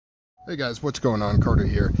Hey guys, what's going on? Carter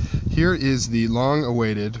here. Here is the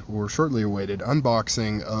long-awaited, or shortly awaited,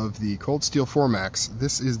 unboxing of the Cold Steel 4max.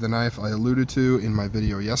 This is the knife I alluded to in my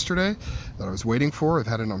video yesterday that I was waiting for. I've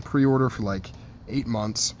had it on pre-order for like 8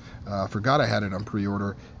 months. Forgot I had it on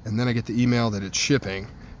pre-order, and then I get the email that it's shipping,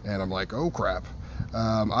 and I'm like, oh crap.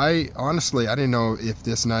 I didn't know if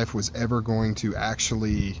this knife was ever going to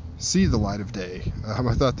actually see the light of day. I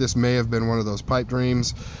thought this may have been one of those pipe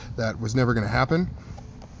dreams that was never going to happen.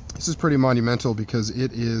 This is pretty monumental because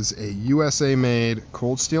it is a USA made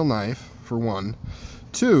cold steel knife, for one.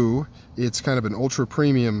 Two, it's kind of an ultra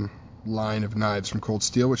premium line of knives from Cold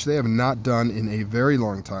Steel, which they have not done in a very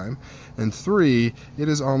long time. And three, it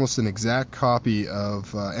is almost an exact copy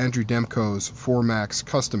of Andrew Demko's 4max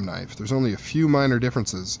custom knife. There's only a few minor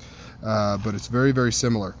differences, but it's very, very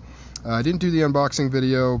similar. I didn't do the unboxing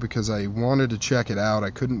video because I wanted to check it out. I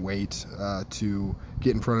couldn't wait to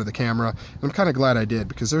get in front of the camera. And I'm kind of glad I did,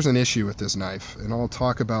 because there's an issue with this knife, and I'll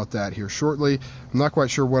talk about that here shortly. I'm not quite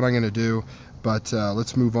sure what I'm going to do, but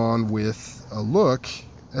let's move on with a look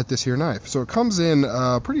at this here knife. So it comes in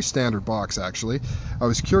a pretty standard box, actually. I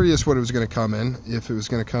was curious what it was going to come in, if it was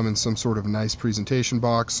going to come in some sort of nice presentation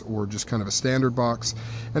box or just kind of a standard box,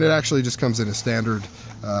 and it actually just comes in a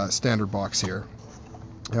standard box here.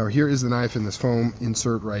 Now here is the knife in this foam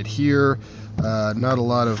insert right here. Not a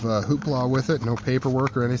lot of hoopla with it, no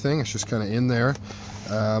paperwork or anything, it's just kind of in there.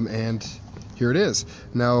 And here it is.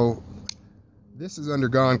 Now this has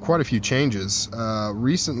undergone quite a few changes.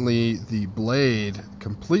 Recently the blade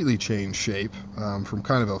completely changed shape from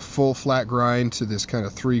kind of a full flat grind to this kind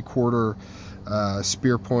of 3/4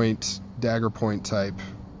 spear point, dagger point type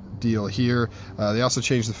deal here. They also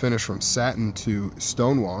changed the finish from satin to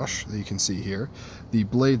stonewash that you can see here. The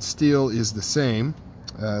blade steel is the same,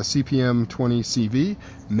 CPM 20 CV,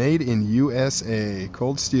 made in USA.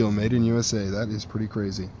 Cold Steel, made in USA. That is pretty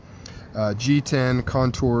crazy. G10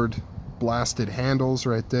 contoured blasted handles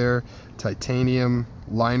right there, titanium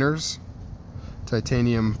liners,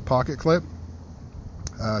 titanium pocket clip,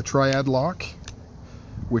 triad lock,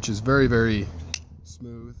 which is very, very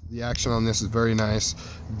smooth. The action on this is very nice.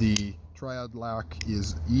 The triad lock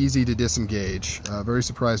is easy to disengage. Very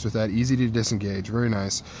surprised with that. Easy to disengage. Very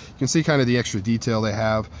nice. You can see kind of the extra detail they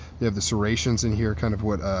have. They have the serrations in here, kind of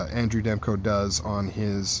what Andrew Demko does on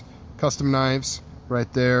his custom knives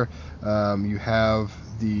right there. You have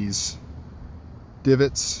these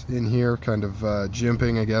divots in here, kind of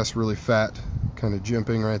jimping, I guess, really fat kind of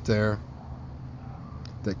jimping right there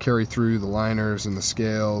that carry through the liners and the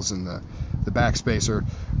scales and the back spacer.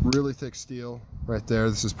 Really thick steel right there.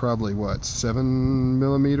 This is probably what, 7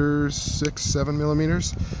 millimeters, 6-7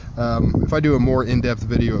 millimeters. If I do a more in-depth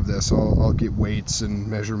video of this, I'll get weights and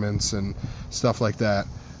measurements and stuff like that.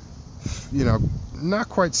 You know, not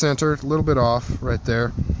quite centered, a little bit off right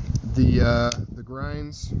there. The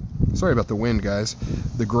grinds, sorry about the wind guys,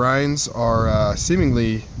 the grinds are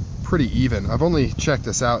seemingly pretty even. I've only checked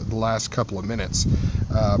this out the last couple of minutes.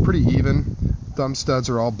 Pretty even. Thumb studs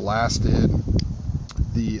are all blasted.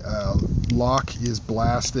 The lock is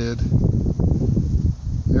blasted.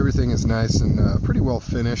 Everything is nice and pretty well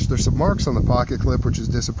finished. There's some marks on the pocket clip, which is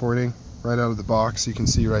disappointing right out of the box. You can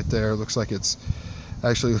see right there, looks like it's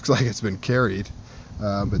been carried.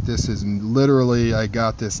 But this is literally, I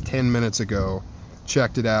got this 10 minutes ago,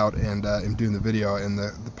 checked it out, and am doing the video, and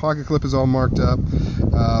the pocket clip is all marked up.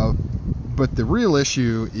 But the real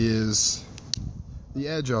issue is the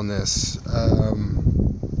edge on this.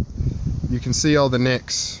 You can see all the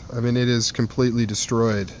nicks. I mean, it is completely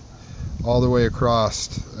destroyed all the way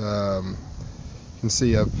across. You can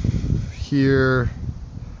see up here,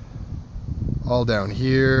 all down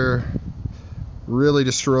here, really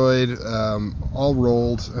destroyed, all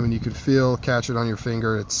rolled. I mean, you could catch it on your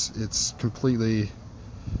finger. It's completely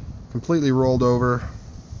rolled over.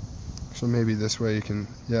 So maybe this way you can,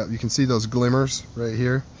 yeah, you can see those glimmers right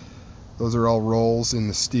here. Those are all rolls in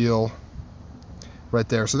the steel right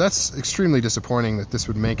there. So that's extremely disappointing that this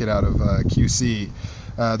would make it out of QC.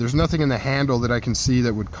 There's nothing in the handle that I can see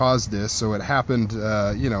that would cause this, so it happened,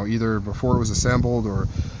 you know, either before it was assembled or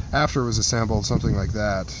after it was assembled, something like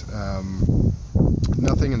that.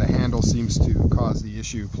 Nothing in the handle seems to cause the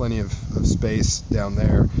issue. Plenty of space down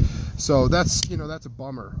there. So that's, you know, that's a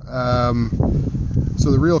bummer.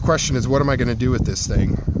 So the real question is, what am I going to do with this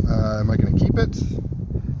thing? Am I going to keep it?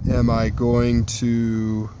 Am I going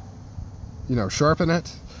to, you know, sharpen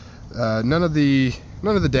it? None of the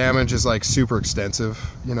damage is like super extensive.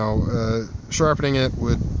 You know, sharpening it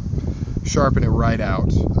would sharpen it right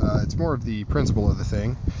out. It's more of the principle of the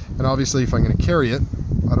thing. And obviously, if I'm going to carry it,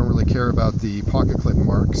 I don't really care about the pocket clip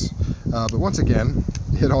marks. But once again,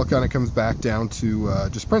 it all kind of comes back down to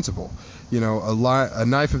just principle. You know, a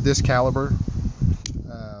knife of this caliber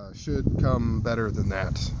should come better than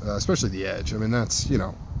that, especially the edge. I mean, that's, you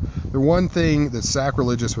know, the one thing that's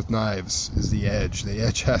sacrilegious with knives is the edge. The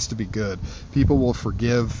edge has to be good. People will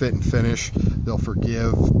forgive fit and finish. They'll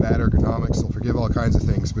forgive bad ergonomics. They'll forgive all kinds of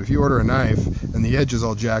things. But if you order a knife and the edge is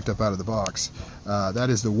all jacked up out of the box,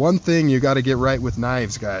 that is the one thing you got to get right with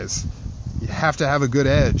knives, guys. You have to have a good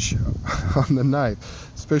edge on the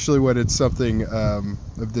knife, especially when it's something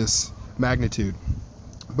of this magnitude.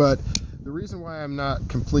 But the reason why I'm not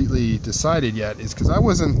completely decided yet is because I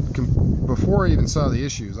wasn't, before I even saw the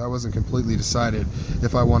issues, I wasn't completely decided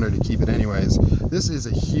if I wanted to keep it anyways. This is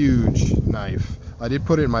a huge knife. I did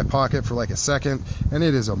put it in my pocket for like a second, and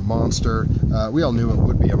it is a monster. We all knew it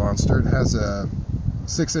would be a monster. It has a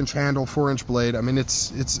 6-inch handle, 4-inch blade. I mean,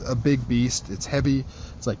 it's a big beast. It's heavy.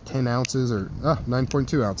 It's like 10 ounces or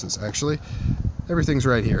 9.2 ounces actually. Everything's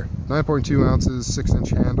right here. 9.2 ounces, 6-inch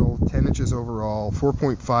handle, 10 inches overall,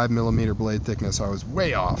 4.5 millimeter blade thickness. I was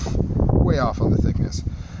way off on the thickness.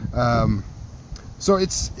 So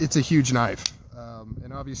it's a huge knife.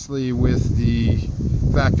 And obviously with the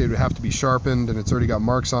fact that it would have to be sharpened and it's already got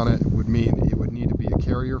marks on it, would mean it would need to be a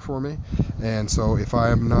carrier for me. And so if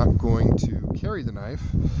I'm not going to carry the knife,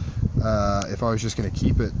 if I was just going to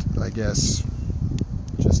keep it, I guess,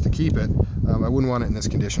 just to keep it, I wouldn't want it in this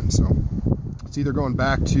condition. So it's either going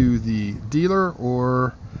back to the dealer,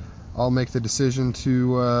 or I'll make the decision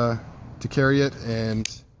to carry it and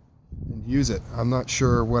use it. I'm not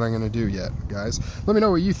sure what I'm going to do yet, guys. Let me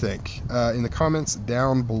know what you think in the comments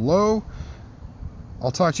down below.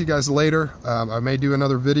 I'll talk to you guys later. I may do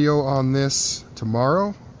another video on this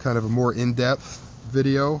tomorrow, kind of a more in-depth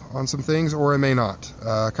video on some things, or I may not.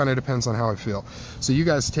 Kind of depends on how I feel. So you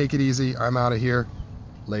guys take it easy. I'm out of here.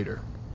 Later.